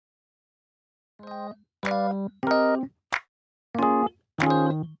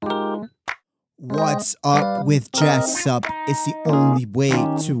What's up with Jessup? It's the only way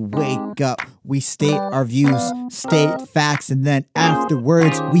to wake up. We state our views, state facts, and then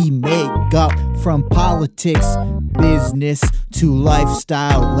afterwards we make up. From politics, business, to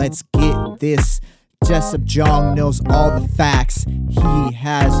lifestyle. Let's get this. Jessup Jong knows all the facts. He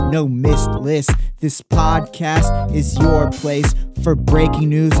has no missed list. This podcast is your place for breaking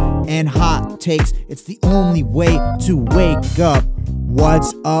news and hot takes. It's the only way to wake up.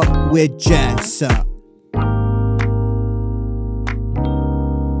 What's up with Jessup?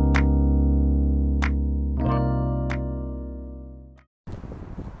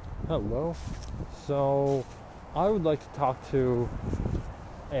 Hello. So I would like to talk to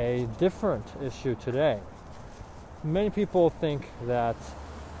a different issue today. Many people think that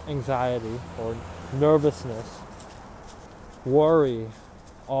anxiety or nervousness, worry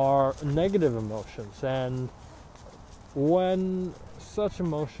are negative emotions, and when such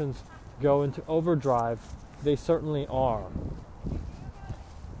emotions go into overdrive, they certainly are.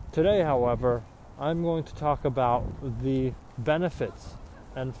 Today, however, I'm going to talk about the benefits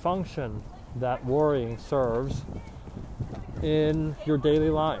and function that worrying serves in your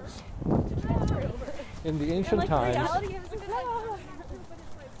daily lives. In the ancient times,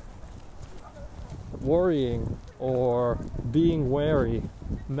 worrying or being wary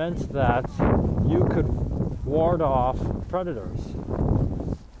meant that you could ward off predators.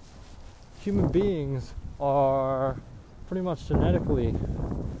 Human beings are pretty much genetically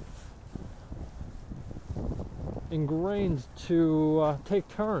ingrained to take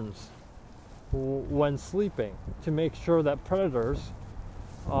turns when sleeping to make sure that predators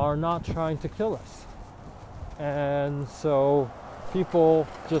are not trying to kill us. And so people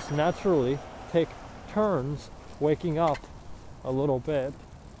just naturally take turns waking up a little bit,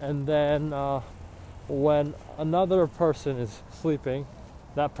 and then when another person is sleeping,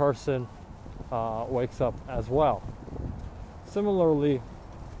 that person wakes up as well. Similarly,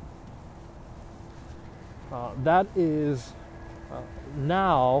 that is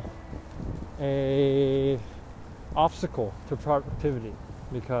now a obstacle to productivity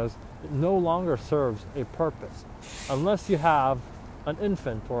because it no longer serves a purpose. Unless you have an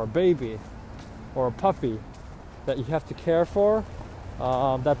infant or a baby or a puppy that you have to care for,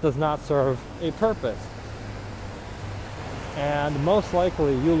 that does not serve a purpose. And most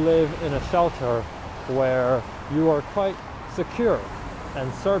likely you live in a shelter where you are quite secure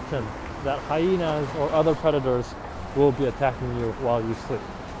and certain that hyenas or other predators will be attacking you while you sleep.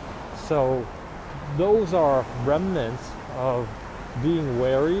 So those are remnants of being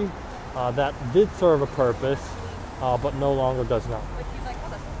wary that did serve a purpose, but no longer does not.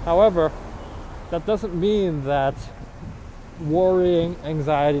 However, that doesn't mean that worrying,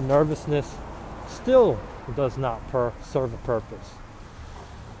 anxiety, nervousness still does not serve a purpose.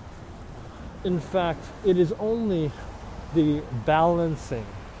 In fact, it is only the balancing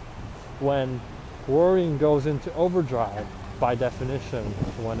when worrying goes into overdrive, by definition,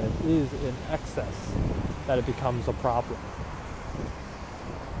 when it is in excess, that it becomes a problem.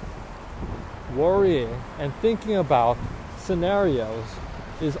 Worrying and thinking about scenarios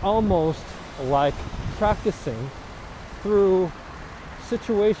is almost like practicing through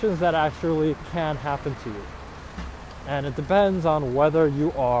situations that actually can happen to you. And it depends on whether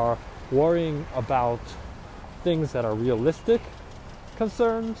you are worrying about things that are realistic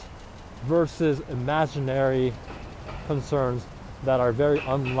concerns versus imaginary concerns that are very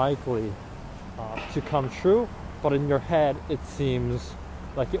unlikely to come true, but in your head it seems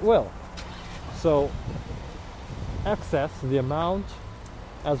like it will. So excess, the amount,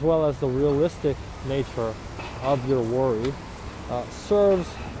 as well as the realistic nature of your worry serves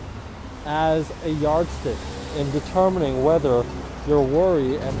as a yardstick in determining whether your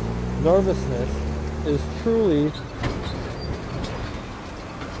worry and nervousness is truly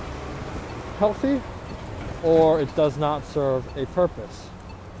healthy or it does not serve a purpose.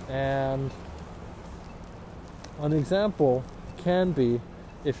 And an example can be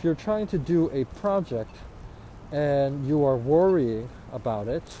if you're trying to do a project and you are worrying about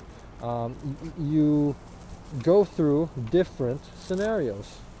it, you go through different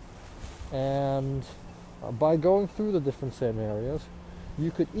scenarios. And by going through the different scenarios, you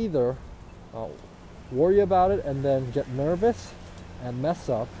could either worry about it and then get nervous and mess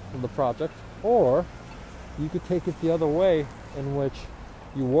up the project, or you could take it the other way, in which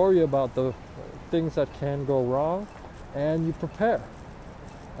you worry about the things that can go wrong and you prepare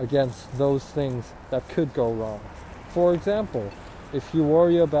against those things that could go wrong. For example, if you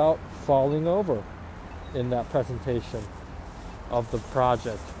worry about falling over in that presentation of the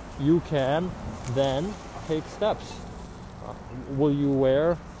project, you can then take steps. Will you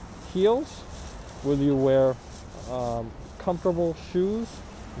wear heels? Will you wear comfortable shoes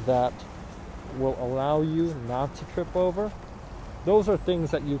that will allow you not to trip over? Those are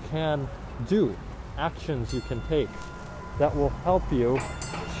things that you can do, actions you can take that will help you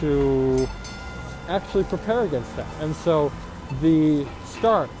to actually prepare against that. And so the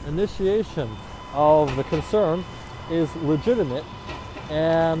initiation of the concern is legitimate,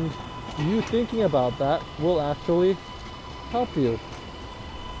 and you thinking about that will actually help you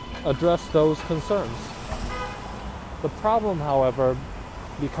address those concerns. The problem, however,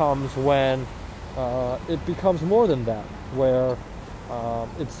 becomes when it becomes more than that, where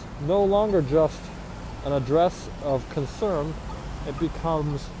it's no longer just an address of concern, it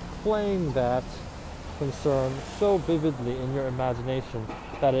becomes playing that concern so vividly in your imagination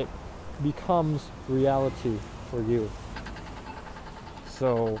that it becomes reality for you.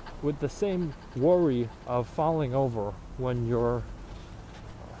 So with the same worry of falling over when you're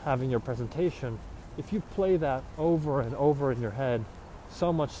having your presentation, if you play that over and over in your head,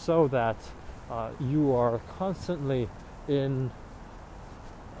 so much so that you are constantly in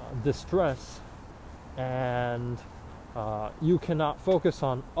distress and you cannot focus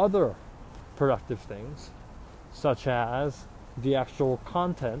on other productive things, such as the actual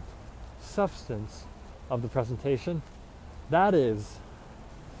content, substance of the presentation, that is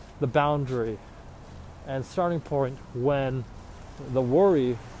the boundary and starting point when the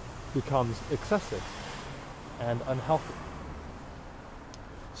worry becomes excessive and unhealthy.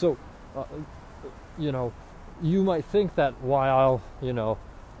 So, you might think that while,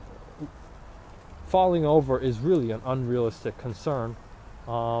 falling over is really an unrealistic concern,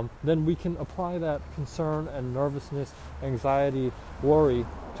 then we can apply that concern and nervousness, anxiety, worry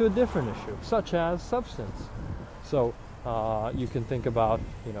to a different issue, such as substance. So you can think about,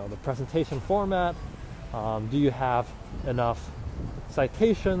 the presentation format. Do you have enough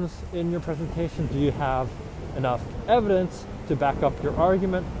citations in your presentation? Do you have enough evidence to back up your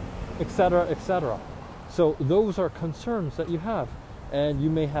argument, etc., etc.? So those are concerns that you have, and you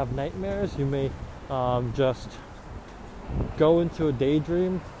may have nightmares. You may just go into a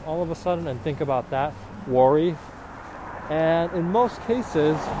daydream all of a sudden and think about that, worry. And in most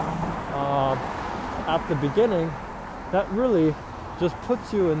cases, at the beginning, that really just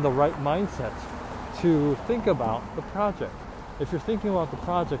puts you in the right mindset to think about the project. If you're thinking about the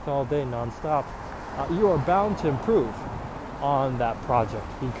project all day nonstop, you are bound to improve on that project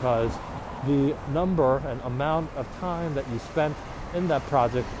because the number and amount of time that you spent in that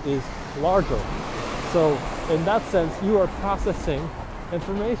project is larger. So in that sense, you are processing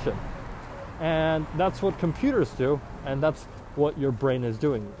information. And that's what computers do, and that's what your brain is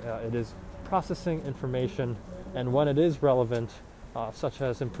doing. It is processing information, and when it is relevant, such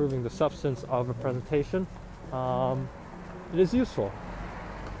as improving the substance of a presentation, it is useful.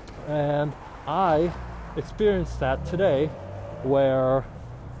 And I experienced that today where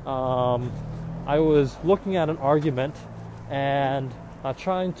I was looking at an argument and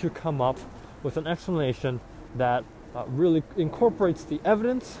trying to come up with an explanation that really incorporates the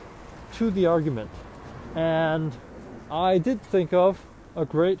evidence to the argument. And I did think of a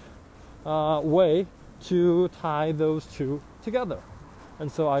great way to tie those two together.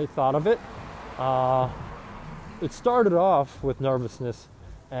 And so I thought of it. It started off with nervousness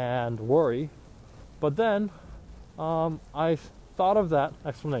and worry, but then I thought of that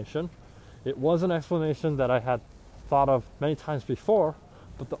explanation. It was an explanation that I had thought of many times before,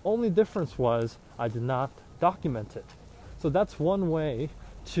 but the only difference was I did not document it. So that's one way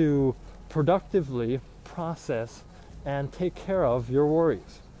to productively process and take care of your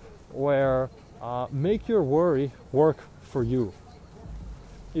worries, where make your worry work for you.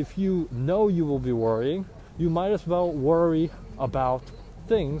 If you know you will be worrying, you might as well worry about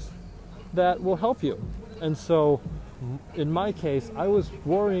things that will help you. And so in my case, I was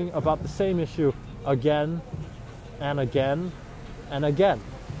worrying about the same issue again and again and again.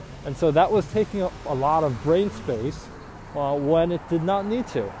 And so that was taking up a lot of brain space when it did not need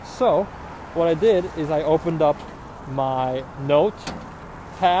to. So what I did is I opened up my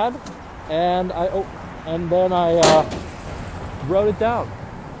notepad and then I wrote it down,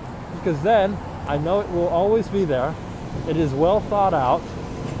 because then I know it will always be there. It is well thought out,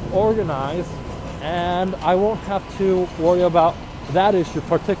 organized, and I won't have to worry about that issue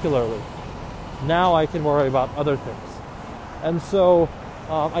particularly. Now I can worry about other things. And so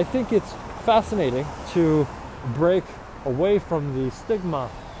I think it's fascinating to break away from the stigma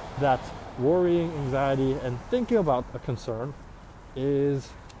that worrying, anxiety, and thinking about a concern is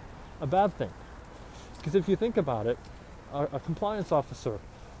a bad thing. Because if you think about it, a compliance officer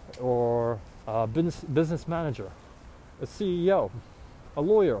or a business manager, a CEO, a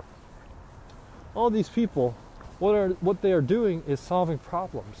lawyer. All these people, what they are doing is solving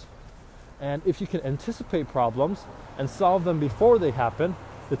problems. And if you can anticipate problems and solve them before they happen,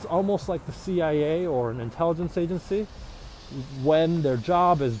 it's almost like the CIA or an intelligence agency. When their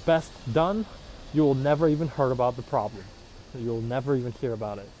job is best done, you will never even hear about the problem. You'll never even hear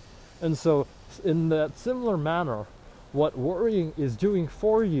about it. And so in that similar manner, what worrying is doing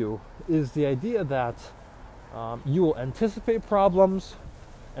for you is the idea that you will anticipate problems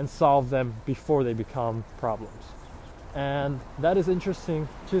and solve them before they become problems. And that is interesting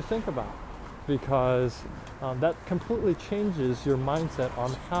to think about, because that completely changes your mindset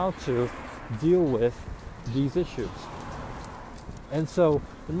on how to deal with these issues. And so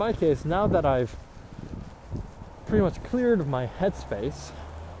in my case, now that I've pretty much cleared my headspace,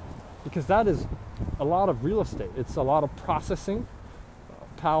 because that is a lot of real estate. It's a lot of processing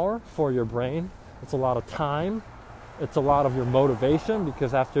power for your brain. It's a lot of time. It's a lot of your motivation,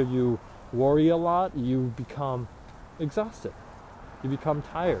 because after you worry a lot, you become exhausted. You become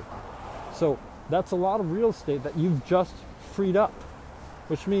tired. So that's a lot of real estate that you've just freed up,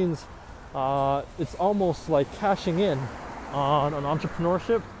 which means it's almost like cashing in on an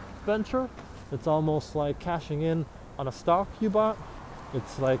entrepreneurship venture. It's almost like cashing in on a stock you bought.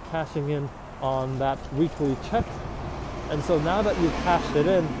 It's like cashing in on that weekly check. And so now that you've cashed it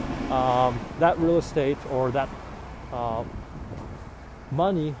in, that real estate or that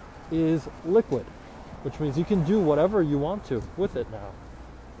money is liquid, which means you can do whatever you want to with it now.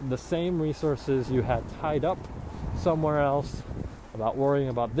 The same resources you had tied up somewhere else about worrying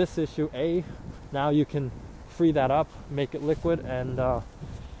about this issue A, now you can free that up, make it liquid, and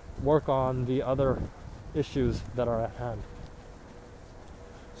work on the other issues that are at hand.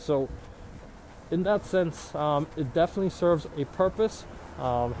 So in that sense, it definitely serves a purpose,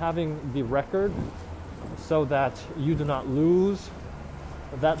 having the record so that you do not lose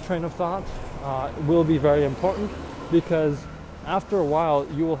that train of thought will be very important, because after a while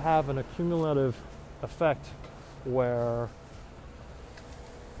you will have an accumulative effect where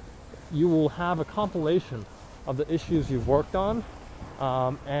you will have a compilation of the issues you've worked on,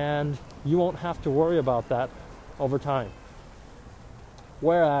 and you won't have to worry about that over time.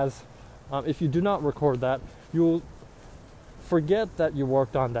 Whereas if you do not record that, you'll forget that you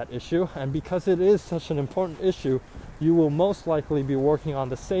worked on that issue, and because it is such an important issue, you will most likely be working on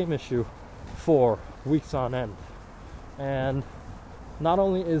the same issue for weeks on end. And not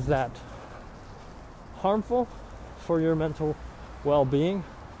only is that harmful for your mental well-being,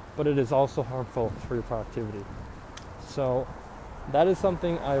 but it is also harmful for your productivity. So that is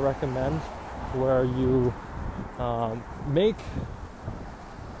something I recommend, where you make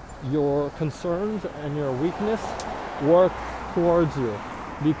your concerns and your weakness work towards you,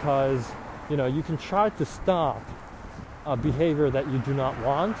 because you can try to stop a behavior that you do not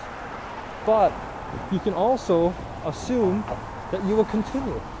want, but you can also assume that you will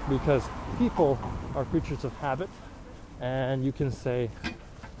continue, because people are creatures of habit, and you can say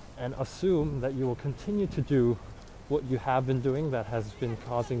and assume that you will continue to do what you have been doing that has been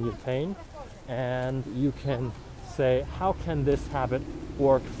causing you pain, and you can say, how can this habit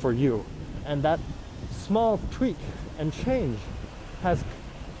work for you? And that small tweak and change has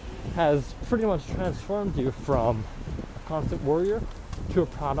pretty much transformed you from a constant worrier to a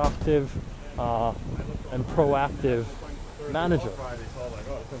productive and proactive manager.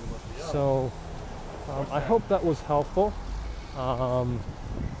 So I hope that was helpful.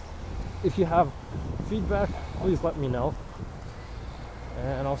 If you have feedback, please let me know,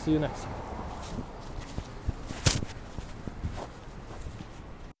 and I'll see you next time.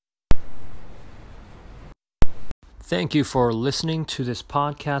 Thank you for listening to this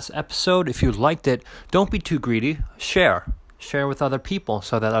podcast episode. If you liked it, don't be too greedy. Share with other people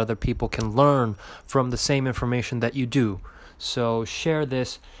so that other people can learn from the same information that you do. So share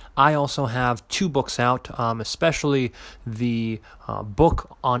this. I also have 2 books out, especially the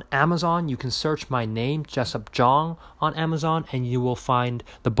book on Amazon. You can search my name, Jessup Jong, on Amazon, and you will find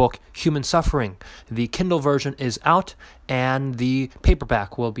the book Human Suffering. The Kindle version is out, and the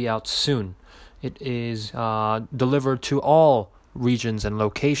paperback will be out soon. It is delivered to all regions and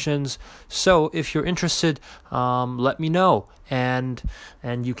locations. So if you're interested, let me know, and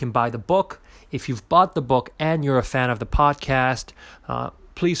you can buy the book. If you've bought the book and you're a fan of the podcast,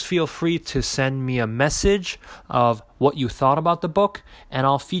 please feel free to send me a message of what you thought about the book, and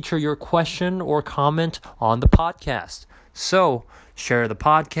I'll feature your question or comment on the podcast. So share the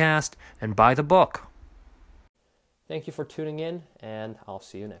podcast and buy the book. Thank you for tuning in, and I'll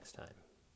see you next time.